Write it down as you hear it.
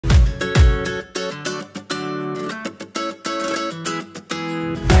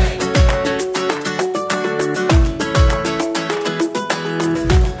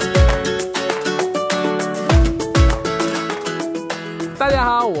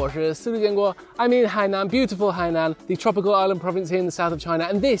我是司徒建国. I'm in Hainan, beautiful Hainan, the tropical island province here in the south of China,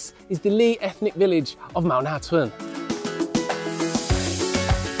 and this is the Li ethnic village of Maonatun.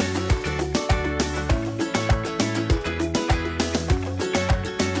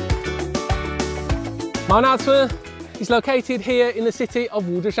 Maonatun is located here in the city of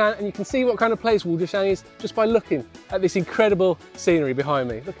Wuzhishan, and you can see what kind of place Wuzhishan is just by looking at this incredible scenery behind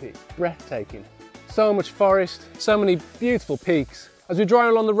me. Look at it, it's breathtaking. So much forest, so many beautiful peaks. As we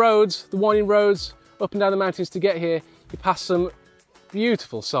drive along the roads, the winding roads up and down the mountains to get here, you pass some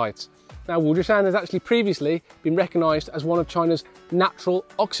beautiful sights. Now, Wuzhishan has actually previously been recognised as one of China's natural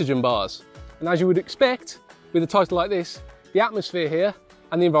oxygen bars. And as you would expect, with a title like this, the atmosphere here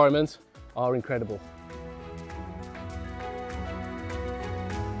and the environment are incredible.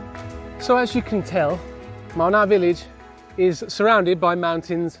 So as you can tell, Maona village is surrounded by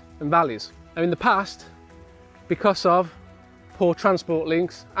mountains and valleys. Now in the past, because of poor transport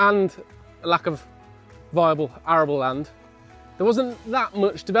links and a lack of viable arable land, there wasn't that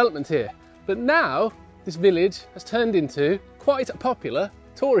much development here. But now, this village has turned into quite a popular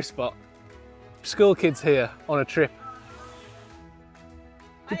tourist spot. School kids here on a trip.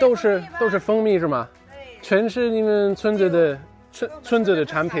 这都是蜂蜜是吗？全是你们村子的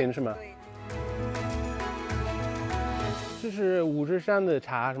产品是吗？这是五指山的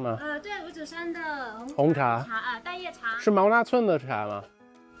茶是吗？对，五指山的红茶大叶茶。是毛那村的茶吗？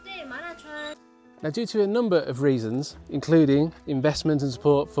对，毛那村。Now, due to a number of reasons, including investment and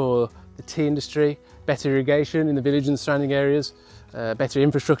support for the tea industry, better irrigation in the village and surrounding areas, better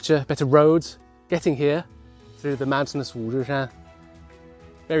infrastructure, better roads, getting here through the mountainous Wuzhishan,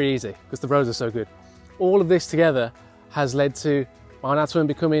 very easy because the roads are so good. All of this together has led to Maonatun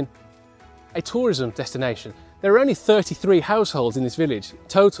becoming a tourism destination. There are only 33 households in this village,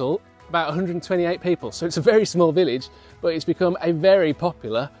 total about 128 people, so it's a very small village, but it's become a very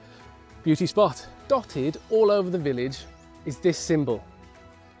popular beauty spot. Dotted all over the village is this symbol.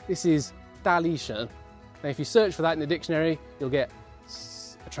 This is Dalishan. Now if you search for that in the dictionary, you'll get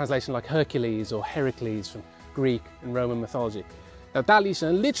a translation like Hercules or Heracles from Greek and Roman mythology. Now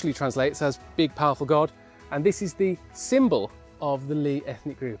Dalishan literally translates as big powerful god, and this is the symbol of the Li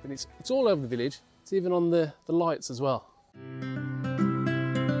ethnic group, and it's all over the village. It's even on the lights as well.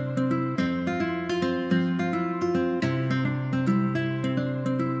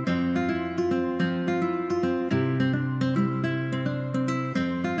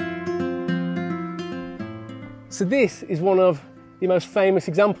 So this is one of the most famous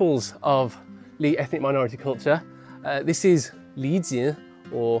examples of Li ethnic minority culture. This is Li Jin,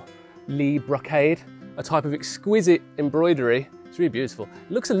 or Li brocade, a type of exquisite embroidery. It's really beautiful.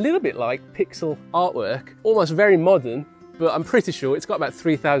 It looks a little bit like pixel artwork, almost very modern, but I'm pretty sure it's got about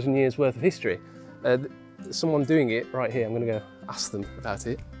 3,000 years worth of history. Someone doing it right here. I'm going to go ask them about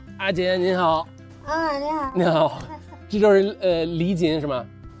it. 阿姐你好。你好。你好。这就是李锦是吗？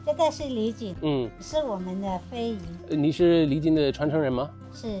这个是李锦，是我们的非遗。你是李锦的传承人吗？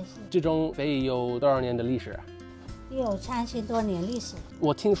是。这种非遗有多少年的历史？有3000多年历史。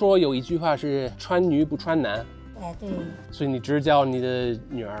我听说有一句话是穿女不穿男。对。所以你只教你的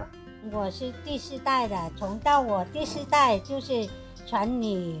女儿？我是第4代的，从到我第4代就是传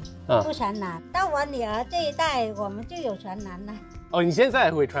女不传男，到我女儿这一代我们就有传男了。哦，你现在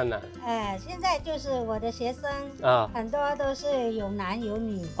会传男？现在就是我的学生很多都是有男有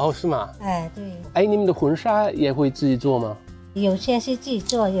女。哦，是吗？对。你们的婚纱也会自己做吗？有些是自己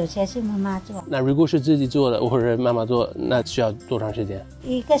做，有些是妈妈做。那如果是自己做的或者妈妈做，那需要多长时间？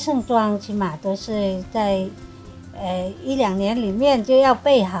一个盛装起码都是在1、2年里面就要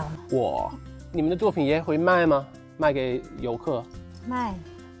备好。哇，你们的作品也会卖吗？卖给游客？卖。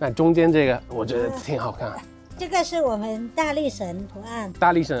那中间这个我觉得挺好看。这个是我们大力神图案。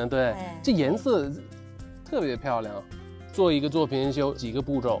大力神，对，这颜色特别漂亮。做一个作品有几个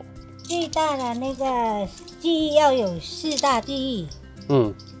步骤？最大的那个技艺要有4大技艺。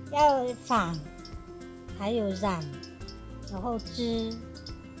要仿，还有染，然后织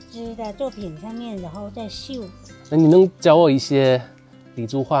的作品上面，然后再绣。那你能教我一些傈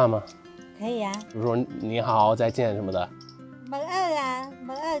族话吗？可以啊。比如说你好、再见什么的。么二啊，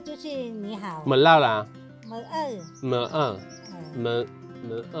么二就是你好。么啦啦。么二。么二。么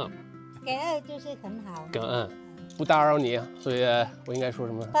二。给二就是很好。感恩，不打扰你，所以我应该说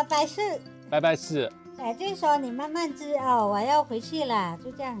什么？拜拜是。拜拜是。就是说你慢慢织哦，我要回去了，就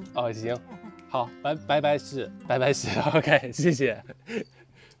这样。哦，行，好，拜拜是，OK， 谢谢，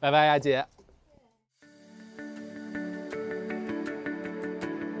拜拜，阿姐。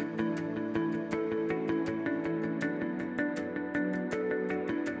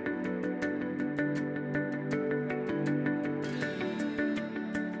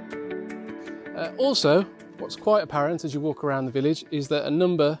Also, what's quite apparent as you walk around the village is that a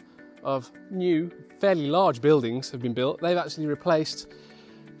number of new, fairly large buildings have been built. They've actually replaced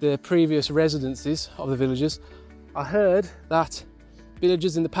the previous residences of the villagers. I heard that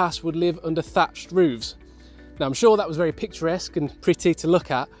villagers in the past would live under thatched roofs. Now, I'm sure that was very picturesque and pretty to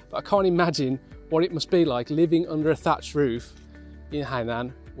look at, but I can't imagine what it must be like living under a thatched roof in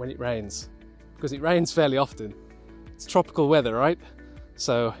Hainan when it rains, because it rains fairly often. It's tropical weather, right?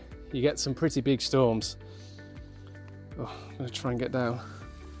 So you get some pretty big storms. Oh, I'm gonna try and get down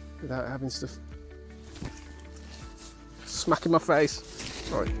without having stuff smacking my face.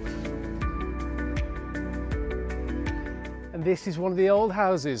 Sorry. And this is one of the old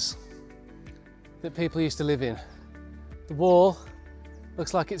houses that people used to live in. The wall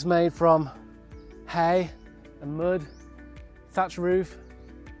looks like it's made from hay and mud, thatched roof.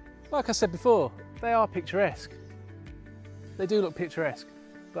 Like I said before, they are picturesque. They do look picturesque,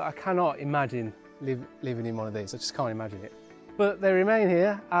 but I cannot imagine living in one of these. I just can't imagine it. But they remain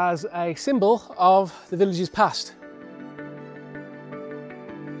here as a symbol of the village's past.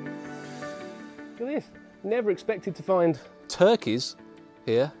 Look at this. Never expected to find turkeys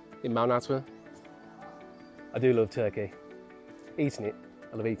here in Mount Atwa. I do love turkey. Eating it,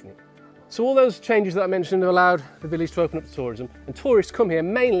 I love eating it. So all those changes that I mentioned have allowed the village to open up to tourism, and tourists come here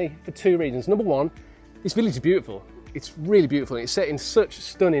mainly for two reasons. Number one, this village is beautiful. It's really beautiful. It's set in such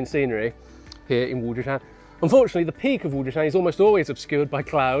stunning scenery here in Wuzhishan. Unfortunately, the peak of Wuzhishan is almost always obscured by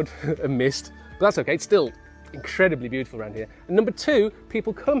cloud and mist, but that's okay. It's still incredibly beautiful around here. And number two,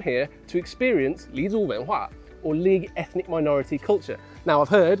 people come here to experience Li Zu Wenhua, or Li ethnic minority culture. Now, I've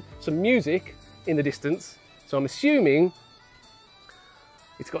heard some music in the distance, so I'm assuming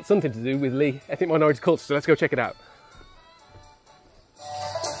it's got something to do with Li ethnic minority culture, so let's go check it out.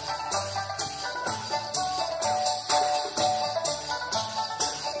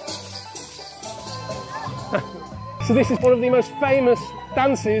 So this is one of the most famous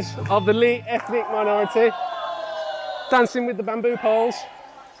dances of the Li ethnic minority. Dancing with the bamboo poles.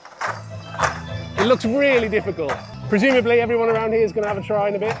 It looks really difficult. Presumably everyone around here is going to have a try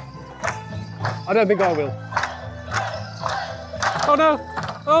in a bit. I don't think I will. Oh no!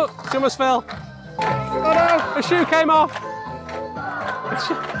 Oh, she almost fell. Oh no! Her shoe came off.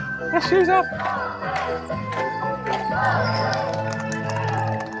 Her shoe's off.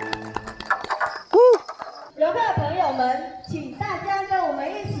 游客朋友们，请大家跟我们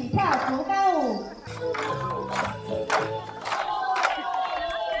一起跳竹竿舞。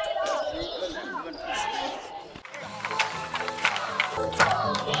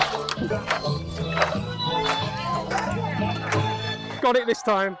Got it this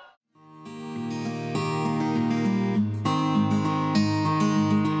time.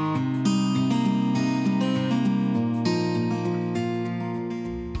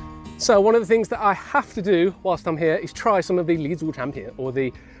 So one of the things that I have to do whilst I'm here is try some of the Li Zu Champion, or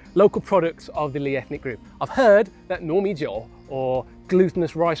the local products of the Li ethnic group. I've heard that Normi Jiao, or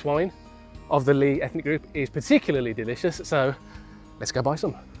glutinous rice wine of the Li ethnic group, is particularly delicious, so let's go buy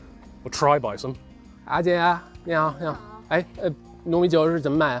some, or try buy some. 阿姐啊，你好，你好。哎，糯米酒是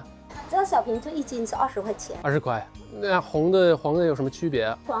怎么买啊？这个小瓶就一斤是20块钱。20块。那黄的有什么区别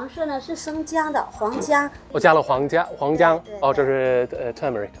啊？黄色呢是生姜的黄姜。我加了黄姜。哦，这是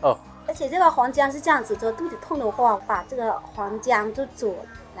turmeric。哦。而且这个黄姜是这样子做，肚子痛的话，把这个黄姜就煮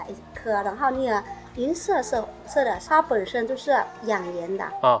来一颗，然后那个银色的，它本身就是养颜的。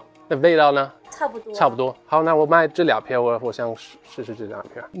啊，那味道呢？差不多。差不多。好，那我买这2片，我想试试这2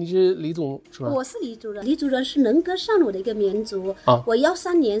片。你是黎族是吧？我是黎族人，黎族人是能歌善舞的一个民族。啊，我要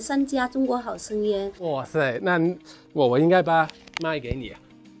3年参加中国好声音。哇塞，那我应该把卖给你。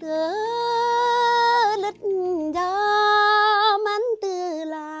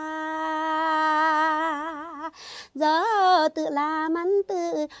Gió tự là mắn tự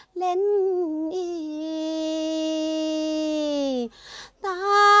lên y ta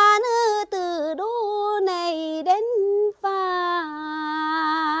nữ từ đô này đến phàn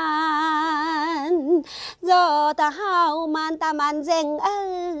gió ta hào man ta man dành ơ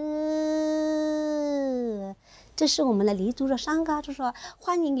这是我们的黎族的山歌，就说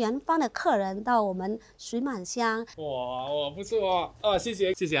欢迎远方的客人到我们水满乡。哇，不错啊！谢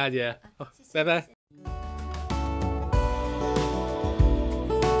谢阿姐，好，拜拜。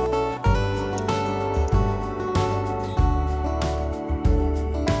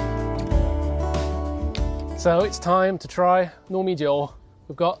So it's time to try Normi Jiao.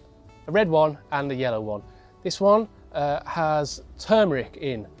 We've got a red one and a yellow one. This one has turmeric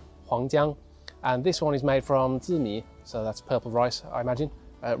in, huangjiang, and this one is made from zimi, so that's purple rice, I imagine.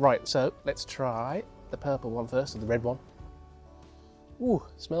 Right, so let's try the purple one first, or the red one. Ooh,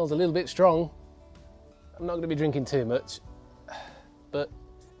 smells a little bit strong. I'm not going to be drinking too much, but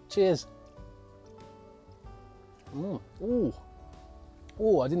cheers. Ooh,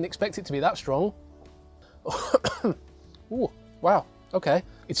 I didn't expect it to be that strong. Ooh, wow, okay.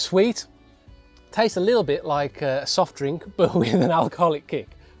 It's sweet, tastes a little bit like a soft drink, but with an alcoholic kick.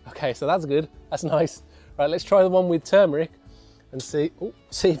 Okay, so that's good, that's nice. Right, let's try the one with turmeric and see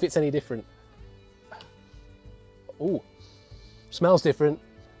if it's any different. Ooh, smells different.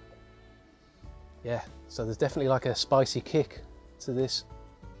 Yeah, so there's definitely like a spicy kick to this.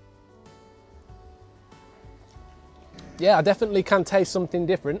 Yeah, I definitely can taste something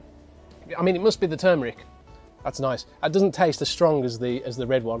different. I mean, it must be the turmeric. That's nice. It doesn't taste as strong as the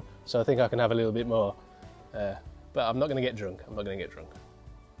red one, so I think I can have a little bit more. But I'm not going to get drunk. I'm not going to get drunk.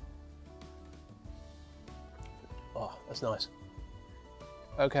 Oh, that's nice.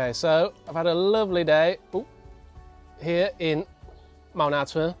 Okay, so I've had a lovely day here in Mount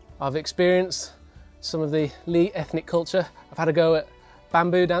Atwell. I've experienced some of the Li ethnic culture. I've had a go at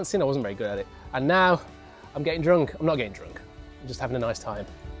bamboo dancing. I wasn't very good at it. And now I'm getting drunk. I'm not getting drunk. I'm just having a nice time.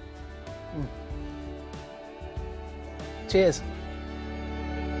 Cheers.